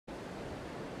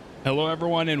Hello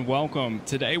everyone and welcome.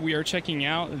 Today we are checking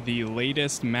out the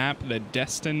latest map, the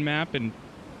Deston map in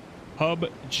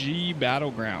PUBG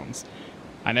Battlegrounds.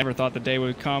 I never thought the day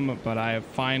would come, but I have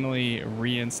finally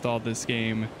reinstalled this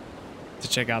game to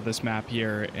check out this map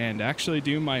here and actually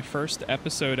do my first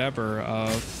episode ever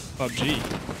of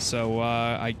PUBG. So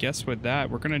I guess with that,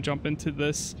 we're going to jump into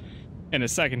this in a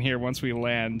second here once we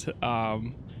land.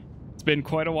 It's been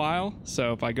quite a while,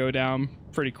 so if I go down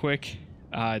pretty quick,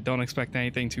 don't expect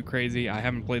anything too crazy. I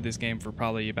haven't played this game for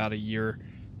probably about a year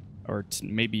or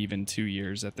maybe even 2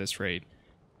 years at this rate,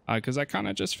 because I kind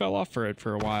of just fell off for it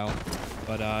for a while.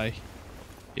 But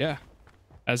yeah,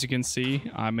 as you can see,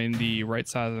 I'm in the right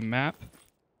side of the map,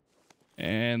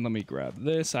 and let me grab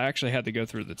this. I actually had to go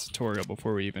through the tutorial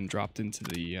before we even dropped into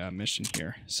the mission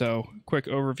here. So quick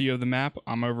overview of the map.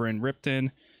 I'm over in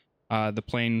Ripton. The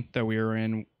plane that we were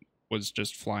in was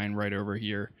just flying right over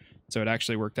here, so it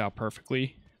actually worked out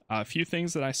perfectly. A few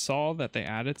things that I saw that they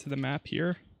added to the map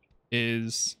here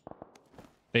is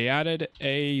they added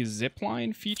a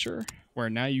zipline feature where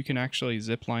now you can actually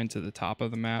zipline to the top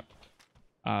of the map.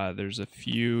 There's a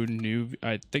few new,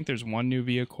 I think there's one new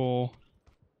vehicle,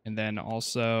 and then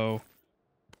also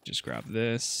just grab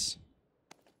this,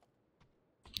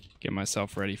 get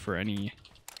myself ready for any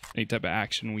type of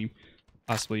action we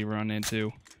possibly run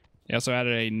into. They also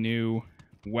added a new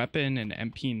weapon, an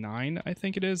MP9, I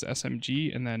think it is,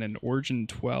 SMG, and then an Origin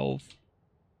 12,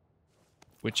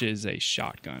 which is a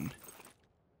shotgun.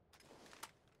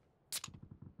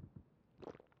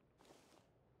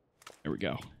 There we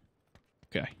go.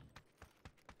 Okay.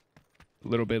 A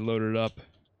little bit loaded up.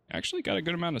 Actually got a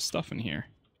good amount of stuff in here.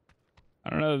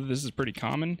 I don't know if this is pretty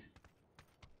common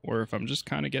or if I'm just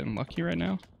kind of getting lucky right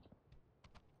now.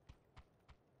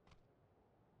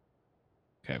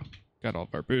 Okay, got all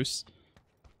of our boosts.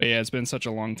 But yeah, it's been such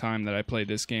a long time that I played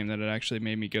this game that it actually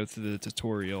made me go through the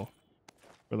tutorial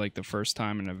for like the first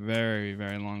time in a very,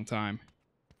 very long time.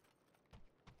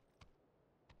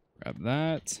 Grab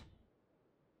that.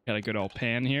 Got a good old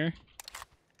pan here,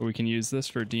 where we can use this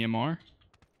for DMR.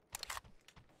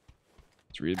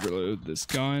 Let's reload this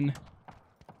gun.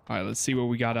 Alright, let's see what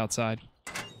we got outside.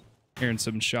 Hearing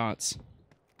some shots.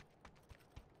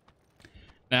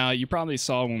 Now, you probably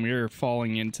saw when we were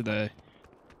falling into the,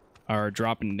 or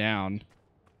dropping down,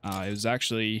 it was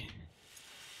actually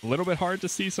a little bit hard to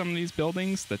see some of these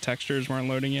buildings. The textures weren't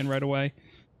loading in right away.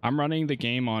 I'm running the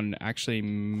game on actually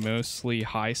mostly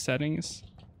high settings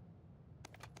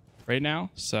right now,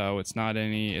 so it's not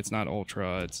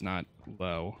ultra, it's not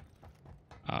low,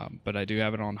 but I do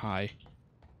have it on high.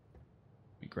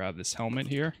 Let me grab this helmet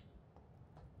here.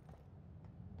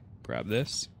 Grab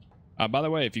this. By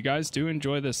the way, if you guys do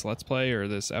enjoy this Let's Play or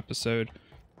this episode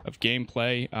of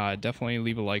gameplay, definitely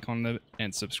leave a like on it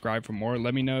and subscribe for more.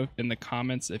 Let me know in the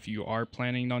comments if you are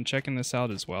planning on checking this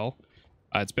out as well.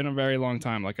 It's been a very long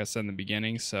time, like I said in the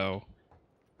beginning, so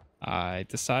I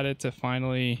decided to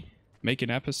finally make an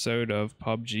episode of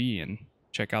PUBG and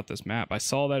check out this map. I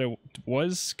saw that it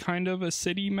was kind of a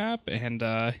city map, and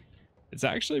it's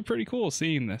actually pretty cool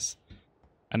seeing this.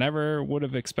 I never would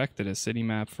have expected a city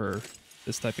map for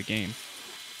this type of game,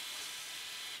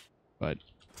 but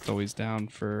it's always down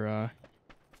for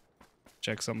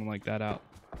check something like that out.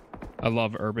 I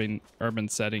love urban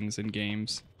settings in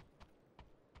games.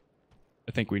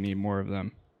 I think we need more of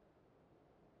them.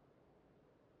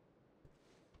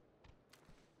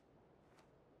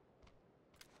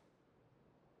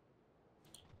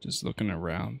 Just looking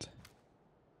around.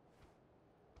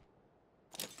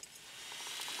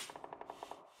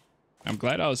 I'm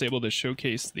glad I was able to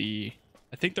showcase the,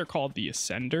 I think they're called the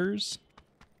Ascenders.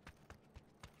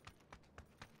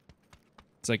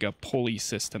 It's like a pulley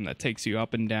system that takes you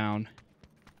up and down.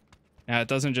 Now, it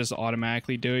doesn't just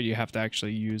automatically do it. You have to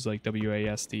actually use like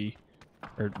WASD,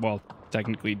 or well,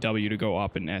 technically W to go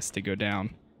up and S to go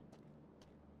down.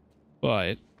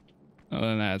 But other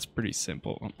than that, it's pretty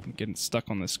simple. I'm getting stuck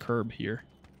on this curb here.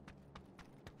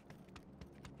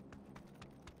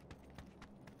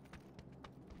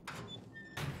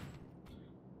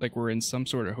 Like we're in some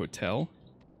sort of hotel.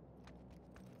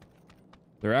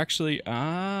 They're actually,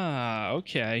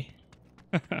 okay.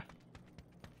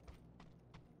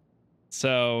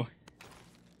 So,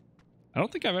 I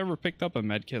don't think I've ever picked up a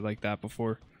medkit like that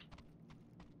before.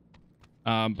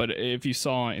 But if you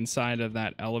saw inside of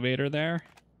that elevator there,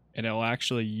 and it'll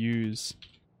actually use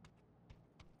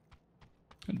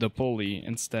the pulley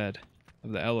instead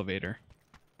of the elevator.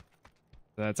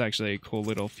 That's actually a cool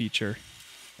little feature.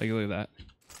 Like, look at that.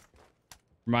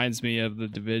 Reminds me of the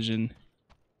Division.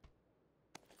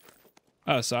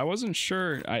 Oh, so I wasn't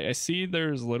sure. I see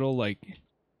there's little like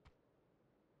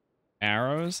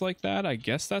arrows like that. I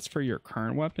guess that's for your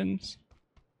current weapons.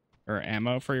 Or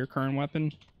ammo for your current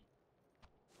weapon.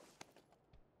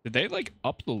 Did they like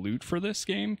up the loot for this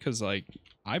game? Because like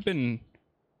I've been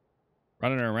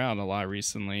running around a lot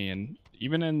recently, and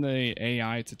even in the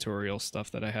AI tutorial stuff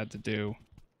that I had to do,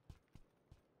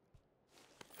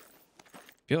 I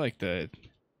feel like the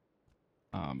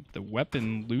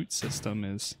weapon loot system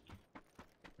is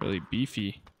really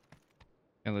beefy.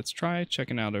 And let's try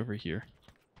checking out over here.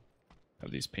 Have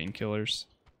these painkillers.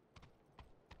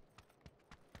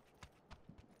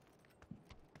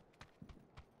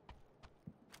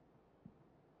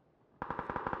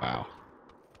 Wow.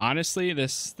 Honestly,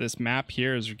 this map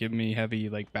here is giving me heavy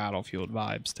like Battlefield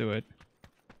vibes to it.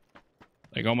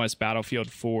 Like almost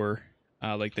Battlefield 4,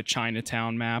 like the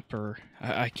Chinatown map, or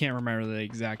I can't remember the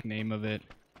exact name of it.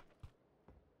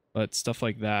 But stuff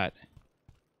like that.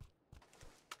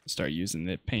 Start using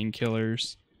the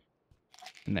painkillers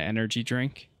and the energy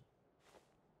drink.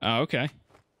 Oh, okay.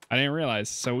 I didn't realize.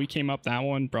 So we came up that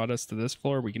one, brought us to this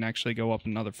floor. We can actually go up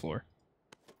another floor.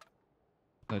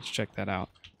 Let's check that out.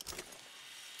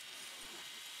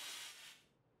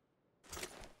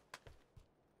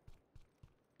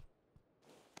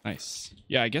 Nice.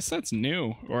 Yeah, I guess that's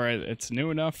new, or it's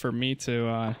new enough for me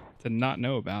to not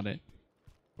know about it.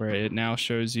 Where it now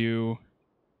shows you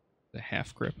the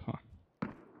half grip, huh?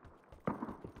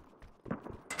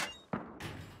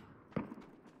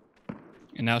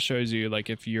 It now shows you like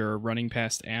if you're running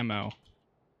past ammo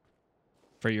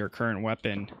for your current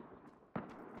weapon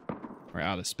or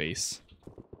out of space.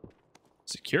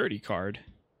 Security card.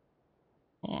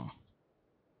 Oh.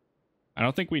 I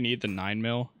don't think we need the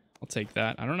 9mm. I'll take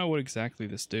that. I don't know what exactly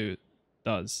this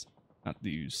does. Not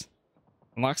use.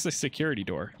 Unlocks the security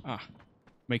door. Ah,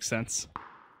 makes sense.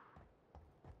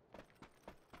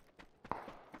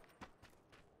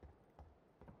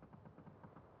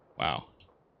 Wow.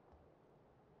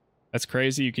 That's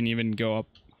crazy. You can even go up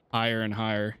higher and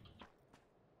higher.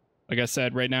 Like I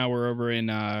said, right now we're over in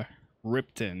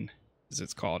Ripton, as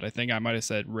it's called. I think I might have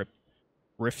said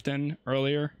Riften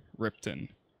earlier. Ripton.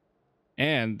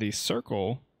 And the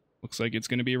circle looks like it's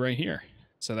going to be right here.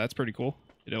 So that's pretty cool.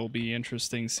 It'll be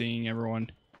interesting seeing everyone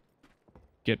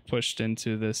get pushed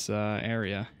into this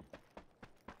area.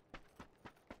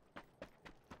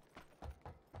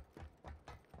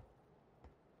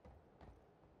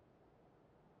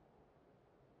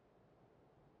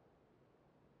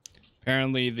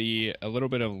 Apparently a little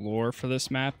bit of lore for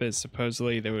this map is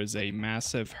supposedly there was a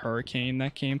massive hurricane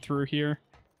that came through here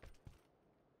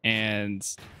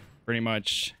and pretty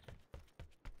much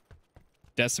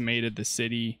decimated the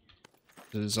city.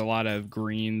 There's a lot of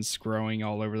greens growing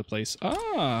all over the place.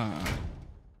 Ah,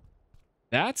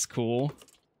 that's cool.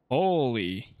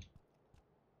 Holy.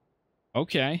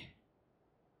 Okay.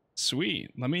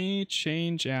 Sweet. Let me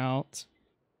change out.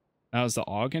 Now, is the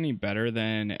AUG any better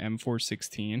than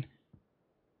M416?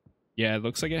 Yeah, it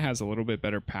looks like it has a little bit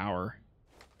better power.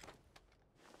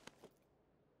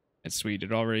 It's sweet.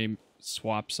 It already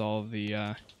swaps all of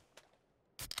the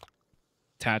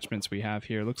attachments we have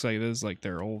here. Looks like this is like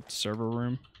their old server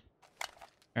room,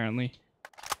 apparently.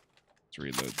 Let's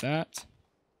reload that.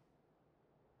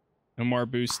 No more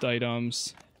boost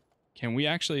items. Can we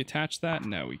actually attach that?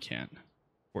 No, we can't,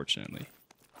 fortunately.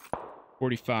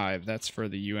 45, that's for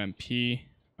the UMP. I'm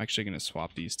actually going to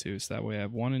swap these two, so that way I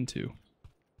have 1 and 2.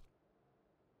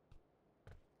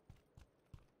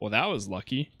 Well, that was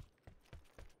lucky.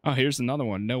 Oh, here's another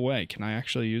one. No way. Can I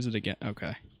actually use it again?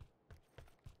 Okay.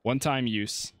 One-time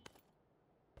use.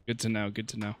 Good to know. Good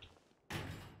to know.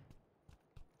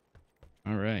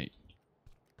 All right.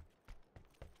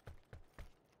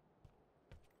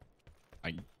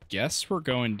 I guess we're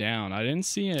going down. I didn't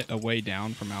see a way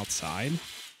down from outside.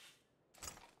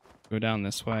 Go down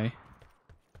this way.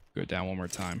 Go down one more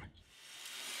time.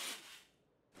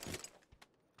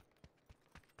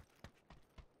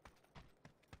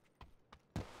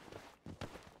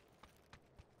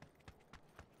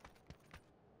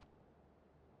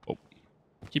 Oh,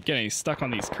 keep getting stuck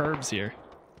on these curves here.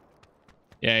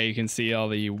 Yeah, you can see all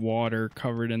the water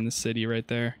covered in the city right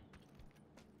there.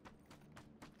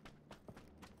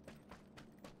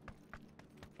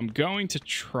 I'm going to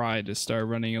try to start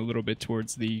running a little bit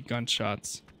towards the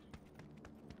gunshots.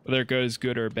 Whether it goes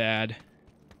good or bad,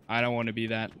 I don't want to be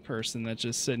that person that's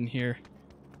just sitting here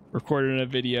recording a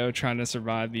video trying to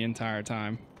survive the entire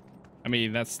time. I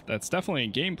mean, that's definitely a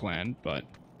game plan, but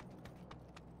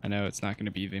I know it's not going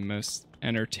to be the most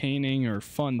entertaining or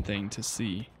fun thing to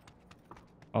see.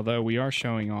 Although we are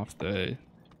showing off the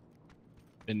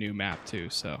new map too,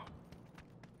 so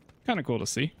kind of cool to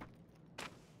see.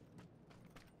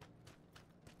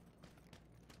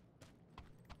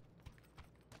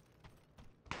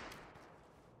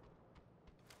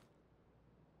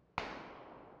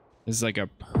 This is like a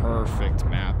perfect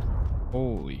map.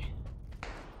 Holy.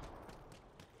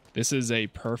 This is a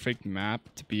perfect map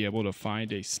to be able to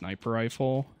find a sniper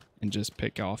rifle and just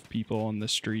pick off people on the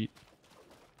street.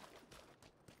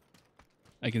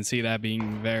 I can see that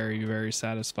being very, very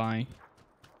satisfying.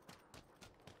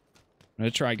 I'm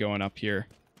gonna try going up here.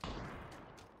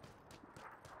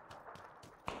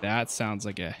 That sounds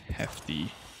like a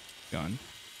hefty gun.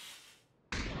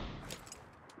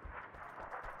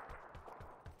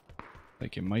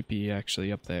 Like it might be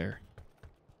actually up there.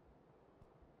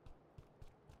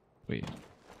 Wait.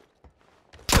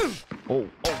 Oh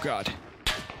God.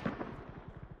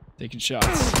 Taking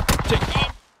shots.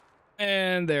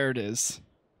 And there it is.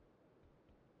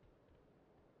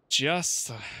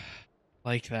 Just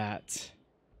like that.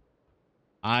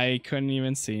 I couldn't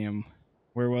even see him.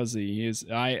 Where was he?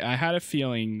 I had a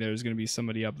feeling there was going to be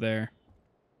somebody up there.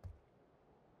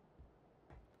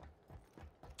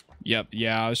 Yep,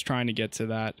 yeah, I was trying to get to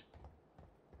that.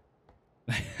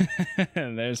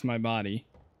 There's my body.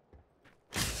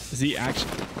 Is he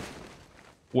actually...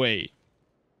 Wait.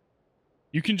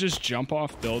 You can just jump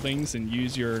off buildings and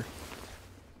use your...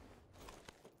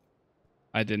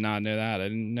 I did not know that. I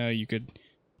didn't know you could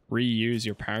reuse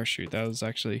your parachute. That was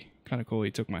actually kind of cool.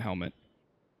 He took my helmet.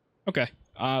 Okay,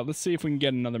 let's see if we can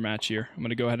get another match here. I'm going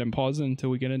to go ahead and pause it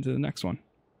until we get into the next one.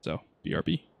 So,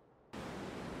 BRB.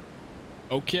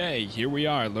 Okay, here we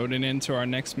are, loading into our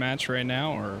next match right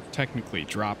now, or technically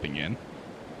dropping in,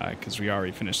 because we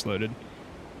already finished loaded.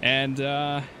 And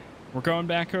we're going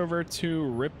back over to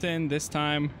Ripton. This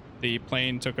time, the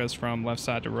plane took us from left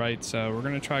side to right, so we're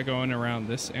going to try going around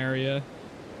this area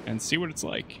and see what it's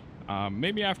like.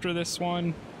 Maybe after this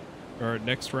one, or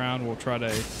next round, we'll try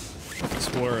to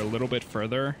explore a little bit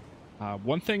further.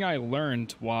 One thing I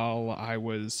learned while I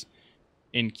was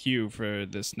in queue for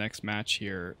this next match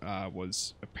here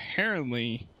was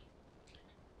apparently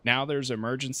now there's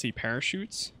emergency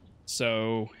parachutes.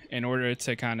 So in order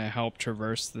to kind of help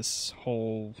traverse this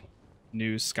whole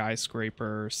new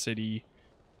skyscraper city,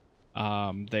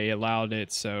 they allowed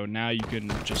it, so now you can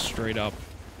just straight up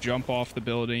jump off the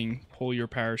building, pull your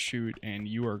parachute, and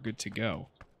you are good to go.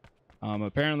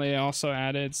 Apparently they also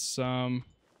added some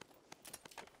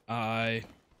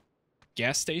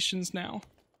gas stations now,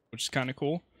 which is kind of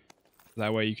cool.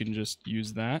 That way you can just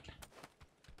use that.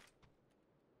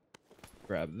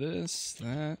 Grab this,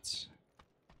 that's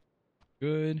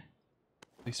good.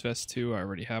 Police vest 2, I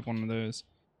already have one of those.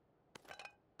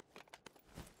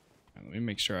 Right, let me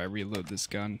make sure I reload this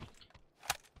gun.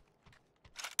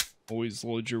 Always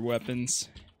load your weapons.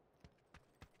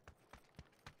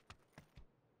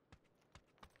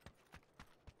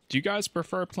 Do you guys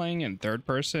prefer playing in third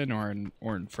person or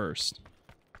in first?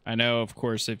 I know, of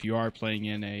course, if you are playing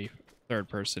in a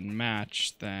third-person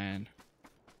match, then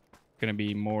it's gonna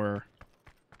be more...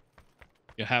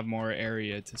 You'll have more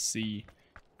area to see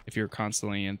if you're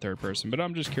constantly in third person. But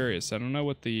I'm just curious. I don't know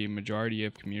what the majority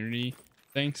of community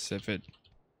thinks. If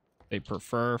they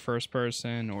prefer first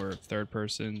person or if third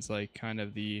person's like kind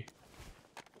of the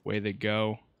way they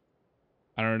go.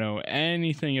 I don't know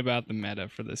anything about the meta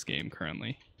for this game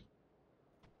currently.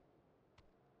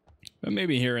 But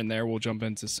maybe here and there we'll jump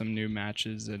into some new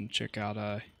matches and check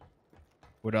out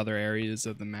what other areas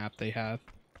of the map they have.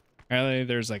 Apparently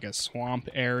there's like a swamp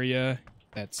area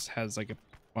that has like a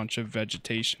bunch of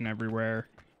vegetation everywhere.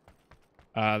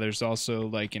 There's also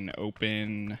like an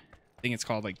open, I think it's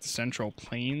called like the Central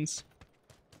Plains.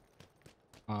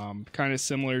 Kind of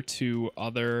similar to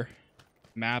other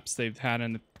maps they've had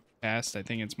in the past. I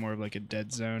think it's more of like a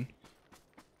dead zone.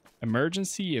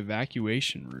 Emergency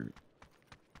evacuation route.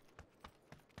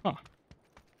 Huh.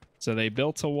 So they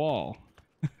built a wall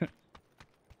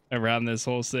around this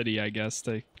whole city, I guess,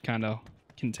 to kind of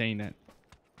contain it.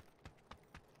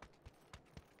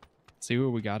 Let's see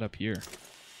what we got up here.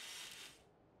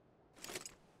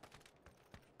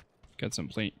 Got some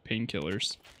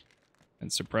painkillers and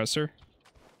suppressor.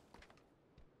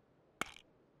 Is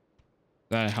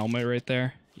that a helmet right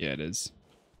there? Yeah, it is.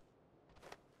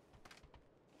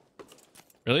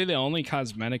 Really, the only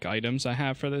cosmetic items I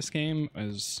have for this game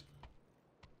is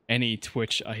any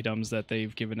Twitch items that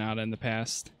they've given out in the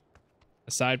past.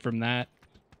 Aside from that,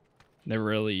 never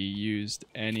really used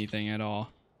anything at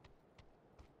all.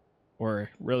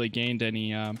 Or really gained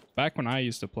any, back when I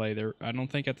used to play there, I don't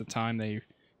think at the time they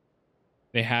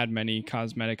had many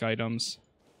cosmetic items.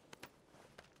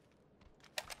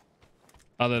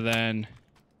 Other than...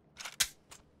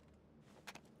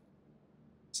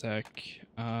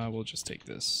 we'll just take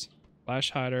this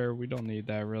flash hider. We don't need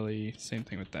that really. Same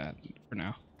thing with that for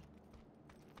now.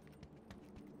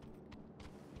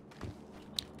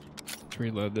 Let's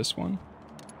reload this one.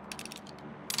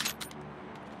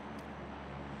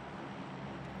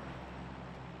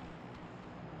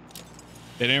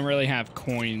 They didn't really have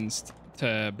coins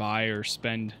to buy or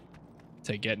spend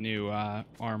to get new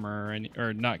armor,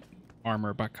 or not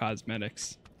armor, but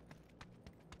cosmetics.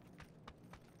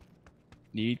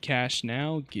 Need cash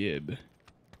now, Gib.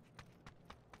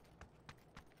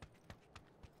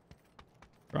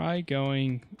 Try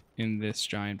going in this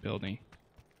giant building.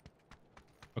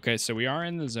 Okay, so we are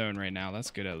in the zone right now. That's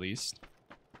good at least.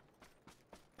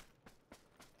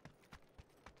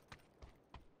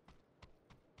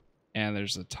 And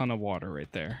there's a ton of water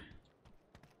right there.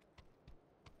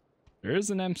 There is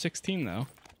an M16 though.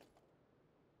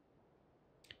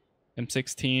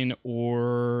 M16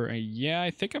 or... yeah,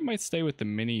 I think I might stay with the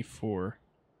Mini 4.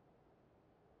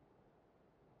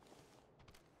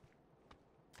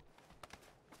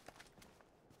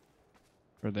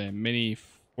 Or the Mini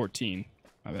 14.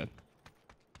 My bad.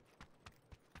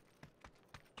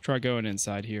 Try going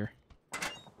inside here.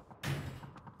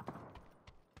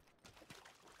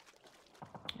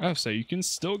 Oh, so you can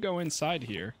still go inside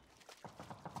here.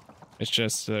 It's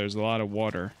just there's a lot of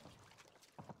water.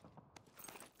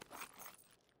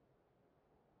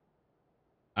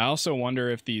 I also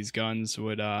wonder if these guns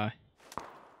would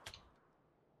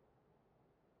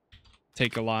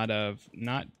take a lot of,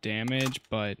 not damage,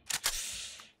 but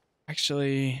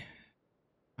actually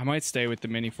I might stay with the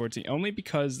Mini 14 only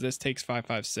because this takes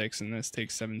 5.56 and this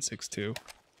takes 7.62.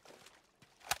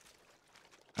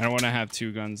 I don't want to have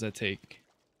two guns that take,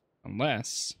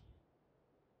 unless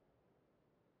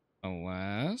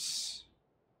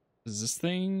does this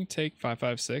thing take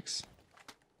 5.56?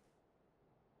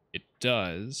 It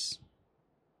does.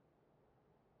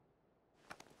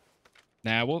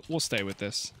 Nah, we'll stay with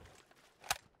this.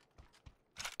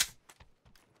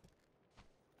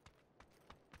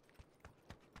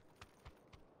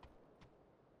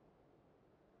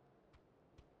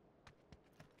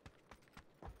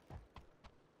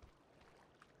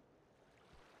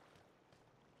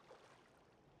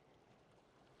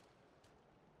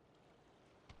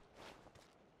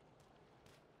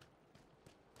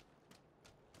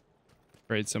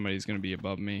 Afraid somebody's gonna be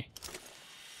above me.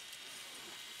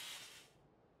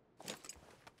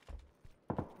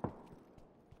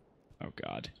 Oh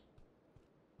god.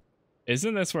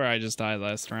 Isn't this where I just died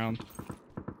last round?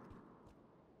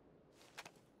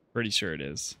 Pretty sure it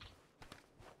is.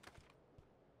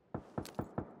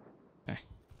 Okay.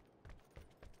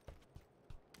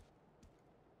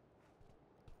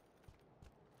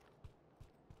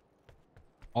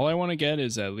 All I want to get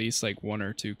is at least like 1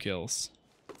 or 2 kills.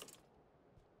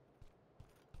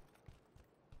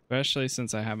 Especially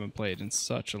since I haven't played in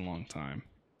such a long time.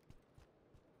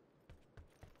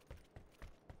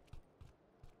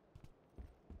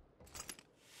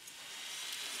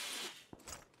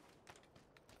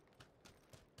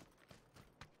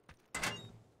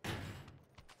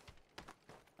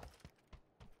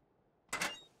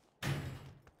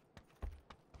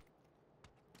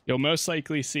 You'll most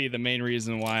likely see the main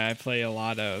reason why I play a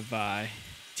lot of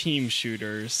team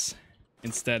shooters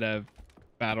instead of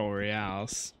battle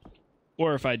royales.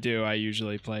 Or if I do, I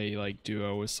usually play like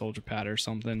duo with Soldier Pat or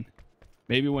something.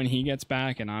 Maybe when he gets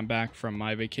back and I'm back from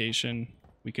my vacation,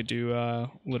 we could do a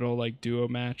little like duo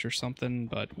match or something,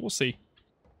 but we'll see.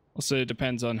 Also, it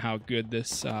depends on how good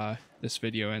this this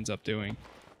video ends up doing.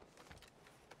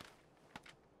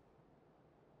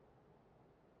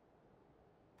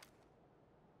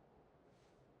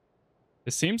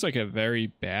 This seems like a very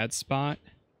bad spot,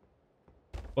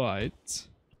 but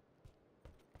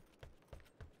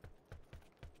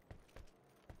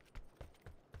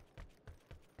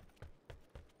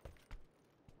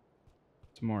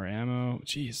some more ammo.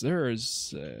 Jeez,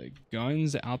 there's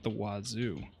guns out the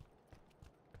wazoo.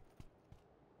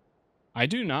 I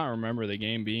do not remember the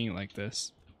game being like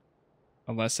this,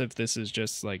 unless if this is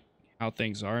just like how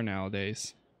things are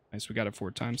nowadays. Nice, we got a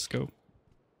 4x scope.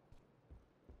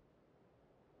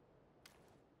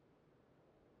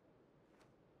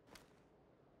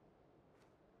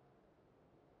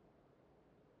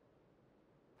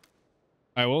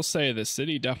 I will say the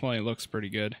city definitely looks pretty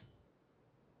good.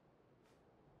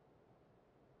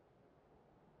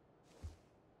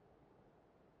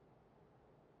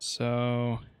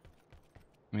 So,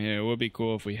 I mean, it would be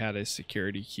cool if we had a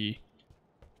security key,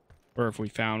 or if we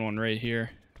found one right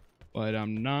here, but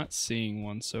I'm not seeing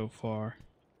one so far.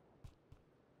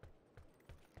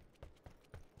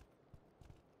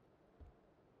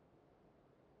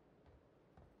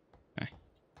 Okay.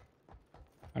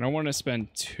 I don't want to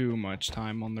spend too much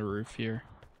time on the roof here.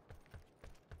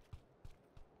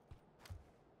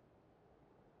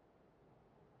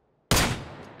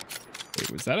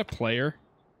 Wait, was that a player?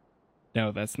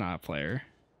 No, that's not a player.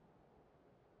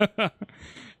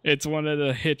 It's one of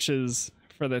the hitches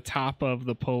for the top of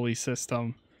the pulley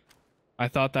system. I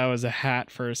thought that was a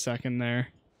hat for a second there.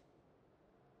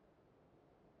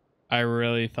 I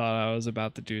really thought I was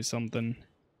about to do something.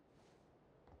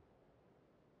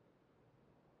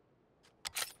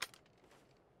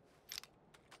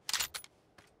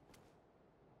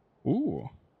 Ooh,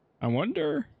 I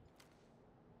wonder.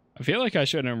 I feel like I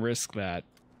shouldn't risk that,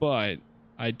 but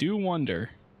I do wonder.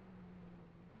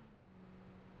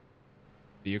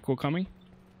 Vehicle coming?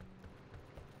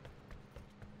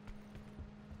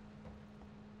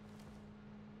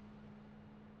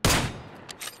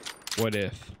 What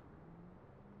if?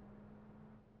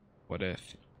 What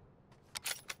if?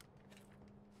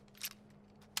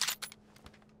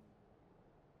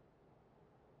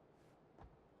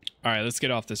 All right, let's get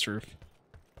off this roof.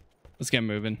 Let's get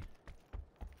moving.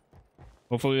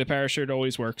 Hopefully the parachute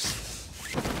always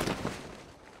works.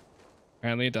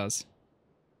 Apparently it does.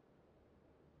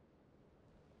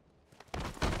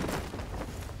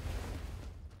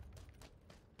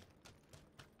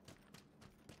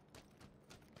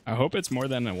 I hope it's more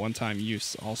than a one-time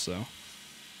use also.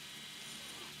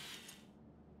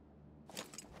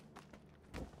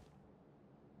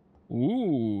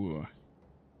 Ooh.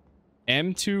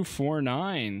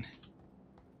 M249.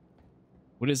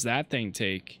 What does that thing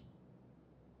take?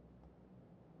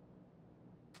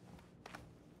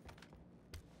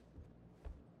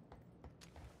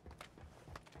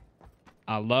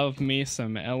 I love me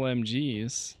some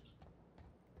LMGs.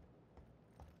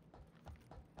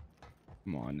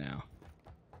 Come on now.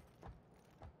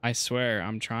 I swear,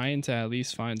 I'm trying to at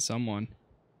least find someone.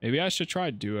 Maybe I should try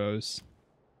duos.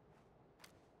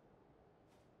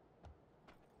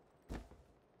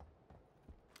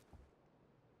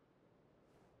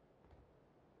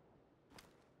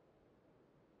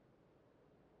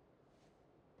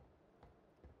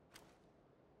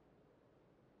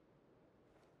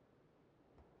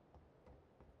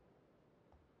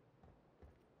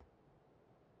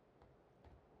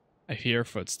 I hear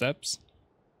footsteps.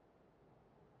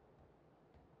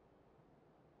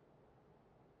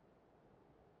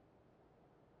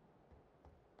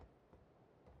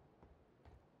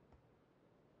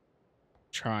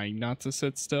 Trying not to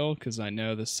sit still because I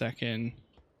know the second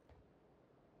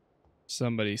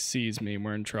somebody sees me,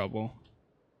 we're in trouble.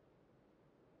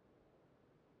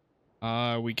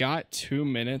 We got 2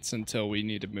 minutes until we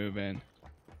need to move in.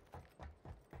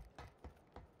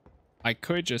 I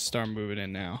could just start moving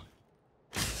in now.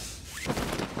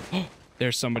 Oh,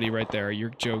 there's somebody right there. You're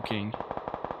joking.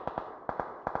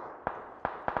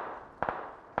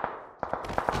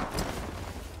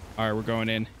 All right, we're going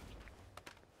in.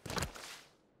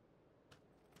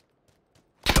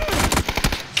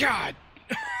 God.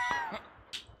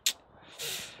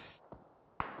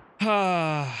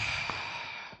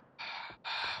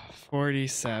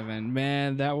 47.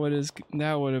 Man, that would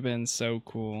have been so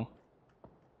cool.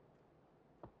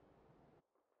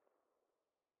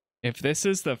 If this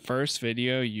is the first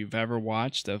video you've ever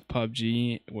watched of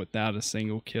PUBG without a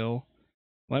single kill,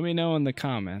 let me know in the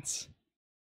comments.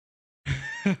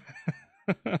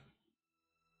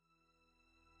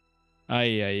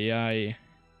 Ay, ay, ay.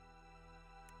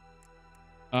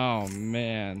 Oh,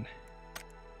 man.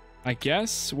 I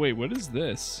guess, wait, what is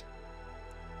this?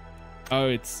 Oh,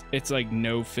 it's like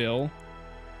no fill.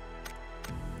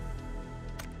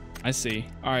 I see.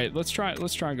 All right, let's try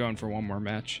going for one more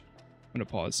match. I'm gonna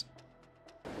pause.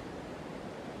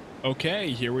 Okay,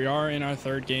 here we are in our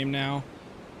third game now,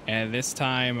 and this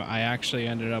time I actually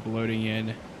ended up loading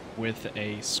in with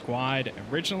a squad.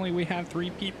 Originally we had 3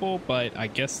 people, but I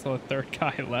guess the third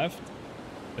guy left,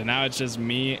 so now it's just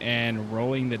me and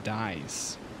rolling the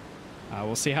dice.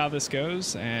 We'll see how this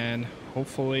goes, and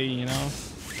hopefully, you know,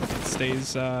 it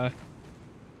stays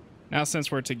now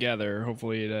since we're together.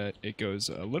 Hopefully it goes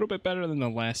a little bit better than the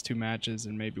last 2 matches,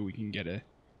 and maybe we can get a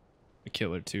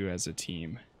kill or 2 as a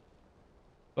team.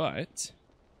 But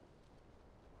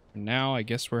for now, I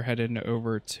guess we're heading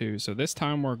over to, so this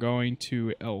time we're going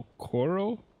to El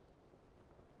Coro,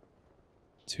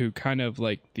 to kind of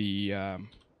like the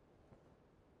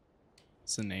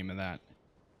what's the name of that,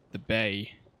 the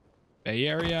Bay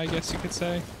Area, I guess you could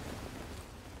say.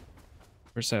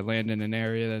 First I land in an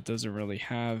area that doesn't really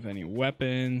have any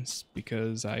weapons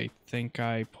because I think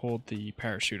I pulled the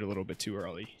parachute a little bit too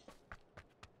early.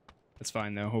 That's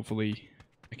fine though, hopefully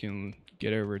I can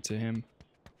get over to him.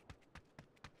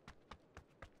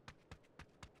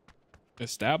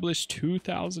 Established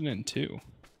 2002.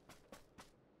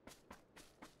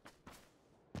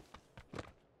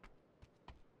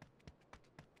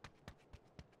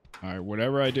 Alright,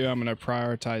 whatever I do, I'm going to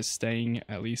prioritize staying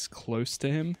at least close to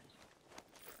him.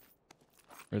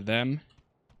 Or them.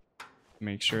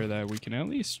 Make sure that we can at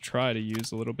least try to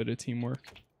use a little bit of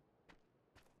teamwork.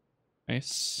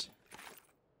 Nice.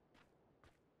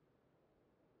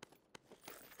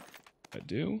 I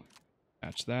do.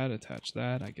 Attach that, attach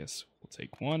that. I guess we'll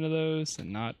take one of those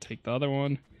and not take the other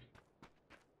one.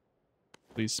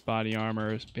 Please, body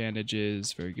armor,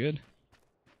 bandages, very good.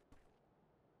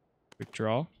 Quick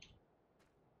draw.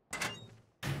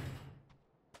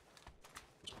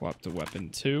 Swap to weapon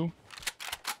 2.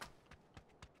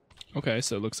 Okay,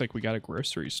 so it looks like we got a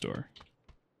grocery store.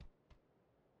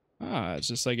 Ah, it's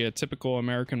just like a typical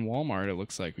American Walmart, it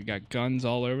looks like. We got guns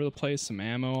all over the place, some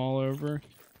ammo all over.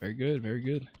 Very good, very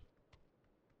good.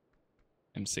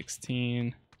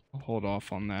 M16. I'll hold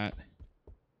off on that.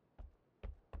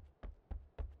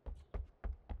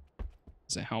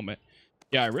 It's a helmet.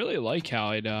 Yeah, I really like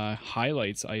how it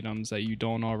highlights items that you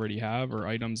don't already have or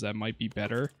items that might be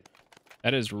better.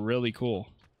 That is really cool.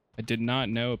 I did not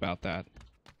know about that.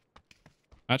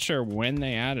 Not sure when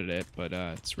they added it, but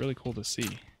it's really cool to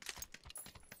see.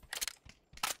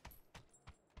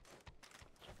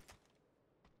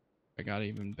 I got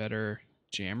even better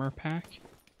jammer pack.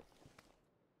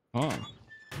 Huh.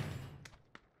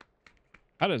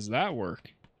 How does that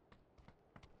work?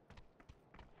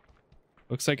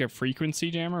 Looks like a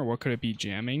frequency jammer. What could it be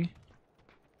jamming?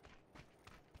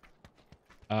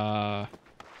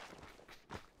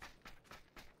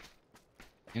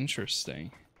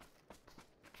 Interesting.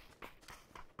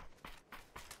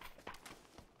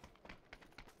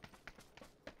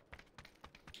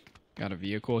 Got a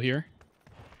vehicle here.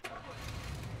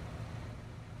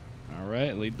 All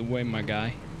right, lead the way, my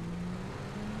guy.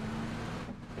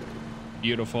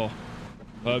 Beautiful.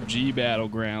 PUBG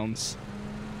Battlegrounds.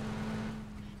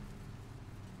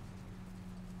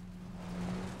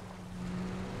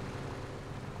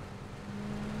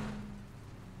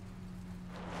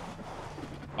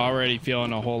 Already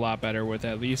feeling a whole lot better with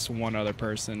at least one other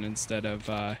person instead of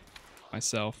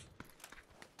myself.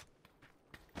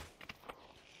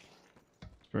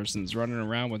 This person's running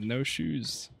around with no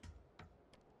shoes.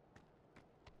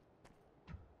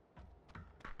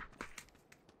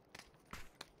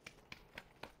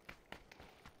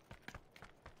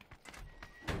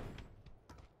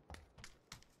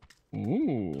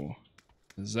 Ooh,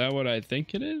 is that what I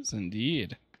think it is?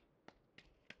 Indeed.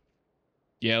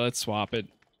 Yeah, let's swap it.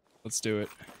 Let's do it.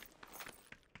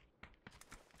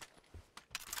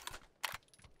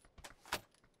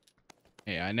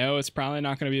 Hey, I know it's probably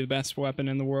not going to be the best weapon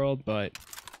in the world, but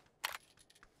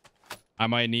I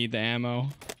might need the ammo.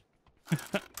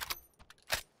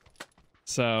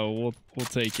 So we'll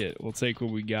take it. We'll take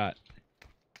what we got.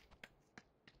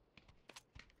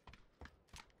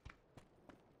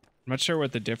 I'm not sure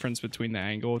what the difference between the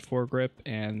angled foregrip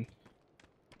and...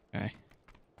 Okay.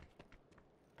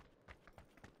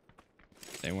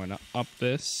 They went up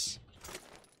this.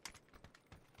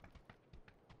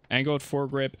 Angled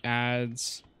foregrip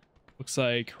adds, looks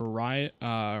like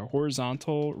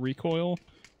horizontal recoil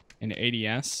and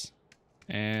ADS.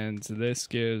 And this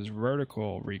gives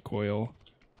vertical recoil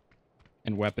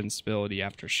and weapon stability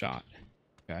after shot.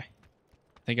 Okay.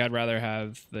 I think I'd rather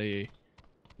have the,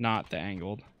 not the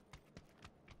angled.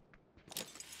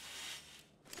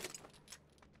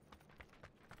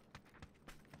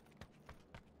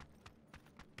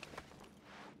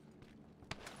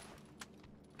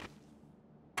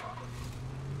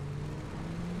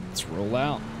 Let's roll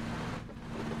out.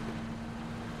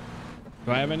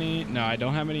 Do I have any? No, I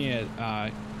don't have any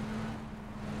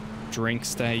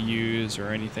drinks to use or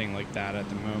anything like that at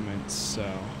the moment, so.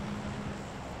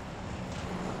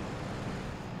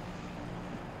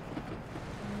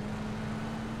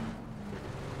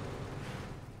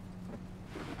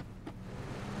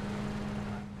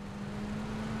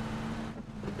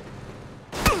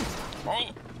 Oh,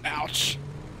 ouch.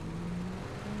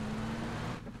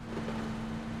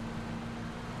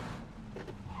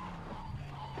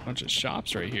 Bunch of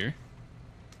shops right here.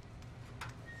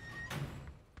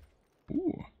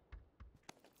 Ooh.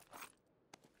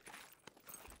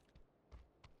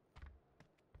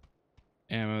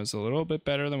 Ammo's a little bit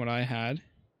better than what I had.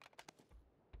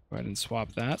 Go ahead and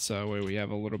swap that so that way we have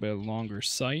a little bit longer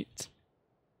sight.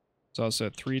 It's also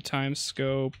a 3x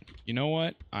scope. You know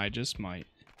what? I just might.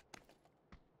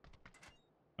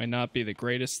 Might not be the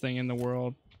greatest thing in the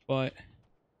world, but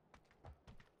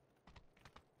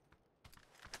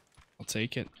I'll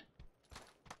take it.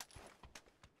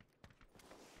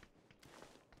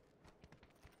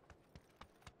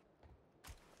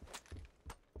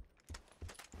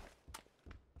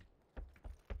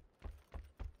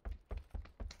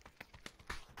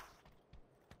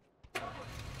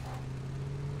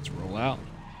 Let's roll out.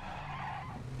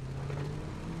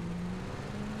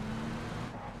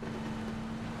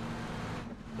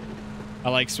 I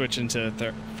like switching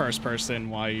to first person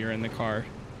while you're in the car.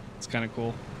 It's kind of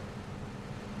cool.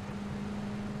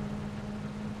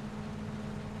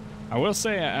 I will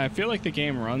say, I feel like the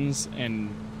game runs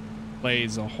and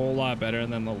plays a whole lot better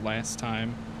than the last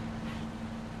time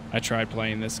I tried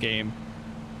playing this game.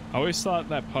 I always thought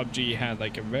that PUBG had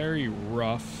like a very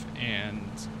rough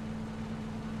and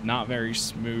not very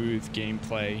smooth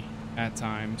gameplay at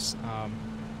times.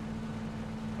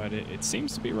 But it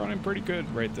seems to be running pretty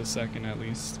good right this second, at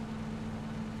least.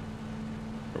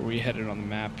 Where we headed on the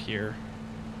map here?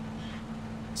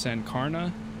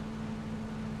 Sankarna?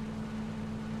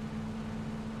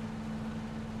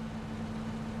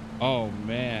 Oh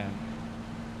man.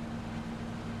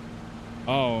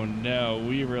 Oh no,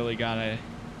 we gotta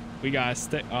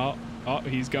stay. Oh,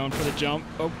 he's going for the jump.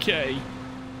 Okay.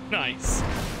 Nice.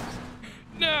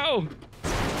 No!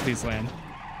 Please land.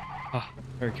 Ah, oh,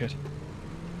 very good.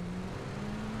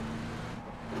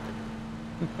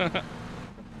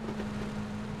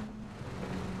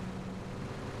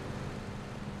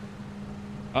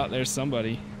 Oh, there's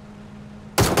somebody.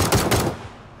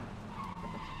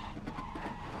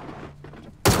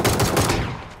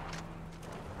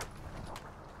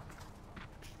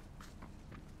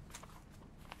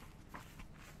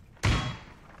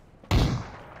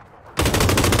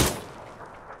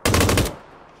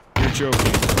 You're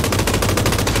joking.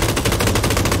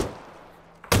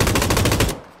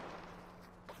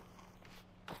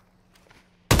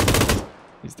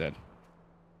 He's dead.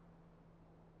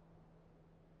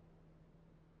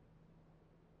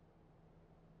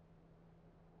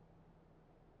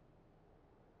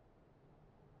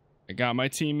 I got my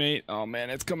teammate. Oh man,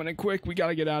 it's coming in quick. We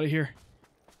gotta get out of here.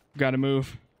 We gotta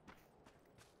move.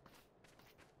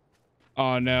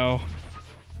 Oh no.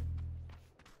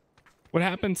 What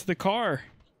happened to the car?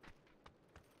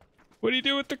 What do you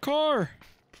do with the car?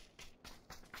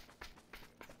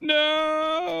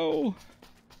 No!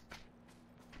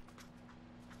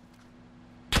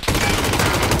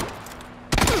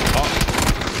 Oh.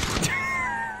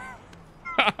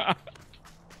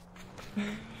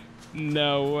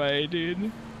 No way,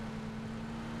 dude.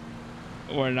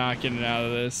 We're not getting out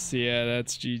of this. Yeah,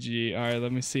 that's GG. All right,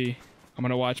 let me see. I'm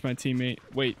gonna watch my teammate.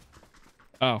 Wait.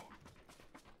 Oh.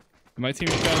 Did my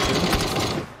teammate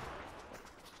got it?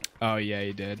 Oh yeah,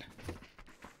 he did.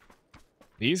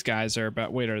 These guys are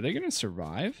about. Wait, are they gonna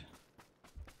survive?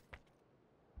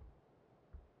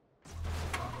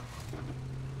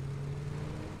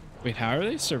 Wait, how are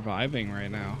they surviving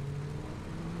right now?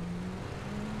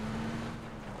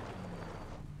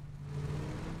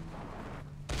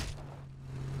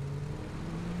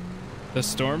 The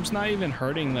storm's not even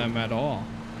hurting them at all.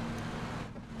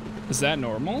 Is that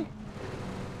normal?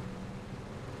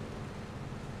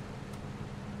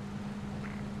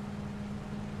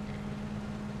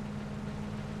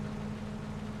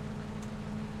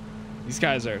 These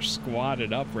guys are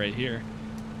squatted up right here.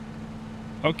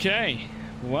 Okay.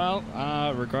 Well,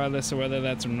 regardless of whether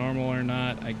that's normal or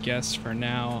not, I guess for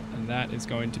now, that is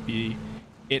going to be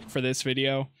it for this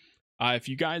video. If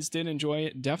you guys did enjoy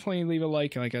it, definitely leave a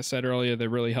like. Like I said earlier, that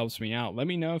really helps me out. Let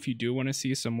me know if you do want to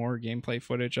see some more gameplay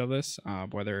footage of this,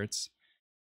 whether it's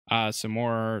some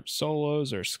more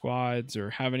solos or squads, or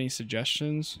have any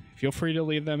suggestions. Feel free to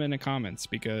leave them in the comments,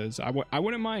 because I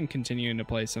wouldn't mind continuing to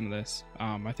play some of this.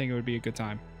 I think it would be a good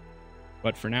time.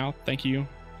 But for now, thank you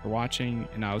for watching,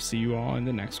 and I'll see you all in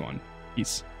the next one.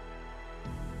 Peace.